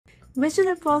Mission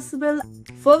Impossible.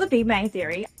 For the Big Bang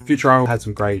Theory. Futurama had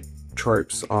some great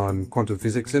tropes on quantum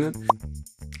physics in it.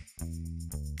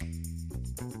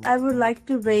 I would like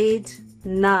to rate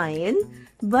 9,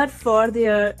 but for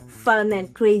their fun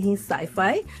and crazy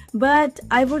sci-fi. But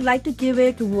I would like to give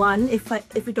it 1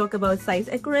 if we talk about science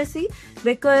accuracy,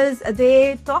 because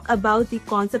they talk about the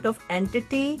concept of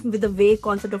entity with the vague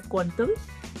concept of quantum,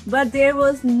 but there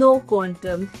was no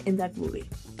quantum in that movie.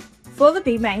 For the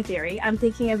Big Bang Theory, I'm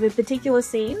thinking of a particular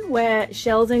scene where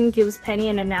Sheldon gives Penny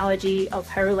an analogy of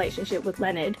her relationship with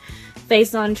Leonard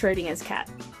based on Schrodinger's cat.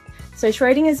 So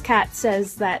Schrodinger's cat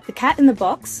says that the cat in the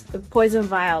box, the poison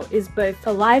vial, is both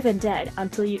alive and dead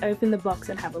until you open the box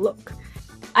and have a look.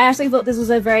 I actually thought this was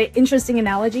a very interesting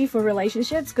analogy for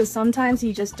relationships, because sometimes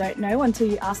you just don't know until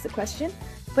you ask the question.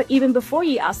 But even before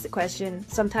you ask the question,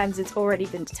 sometimes it's already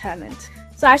been determined.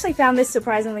 So I actually found this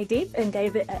surprisingly deep and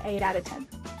gave it an 8 out of 10.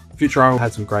 Futurama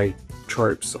had some great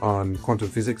tropes on quantum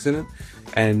physics in it,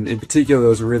 and in particular there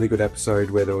was a really good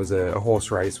episode where there was a horse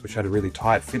race which had a really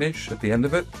tight finish at the end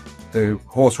of it. The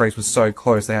horse race was so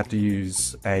close they had to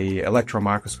use a electron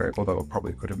microscope, although it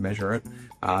probably couldn't measure it,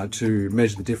 to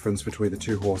measure the difference between the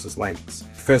two horses' lengths.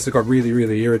 Professor got really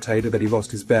irritated that he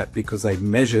lost his bet because they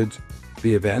measured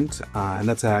the event, and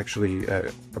that's actually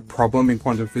a problem in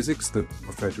quantum physics that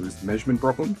referred to as the measurement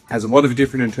problem. Has a lot of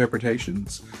different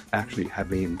interpretations. Actually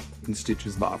had me in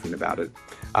stitches laughing about it.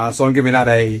 So I'm giving that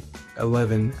a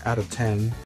 11 out of 10.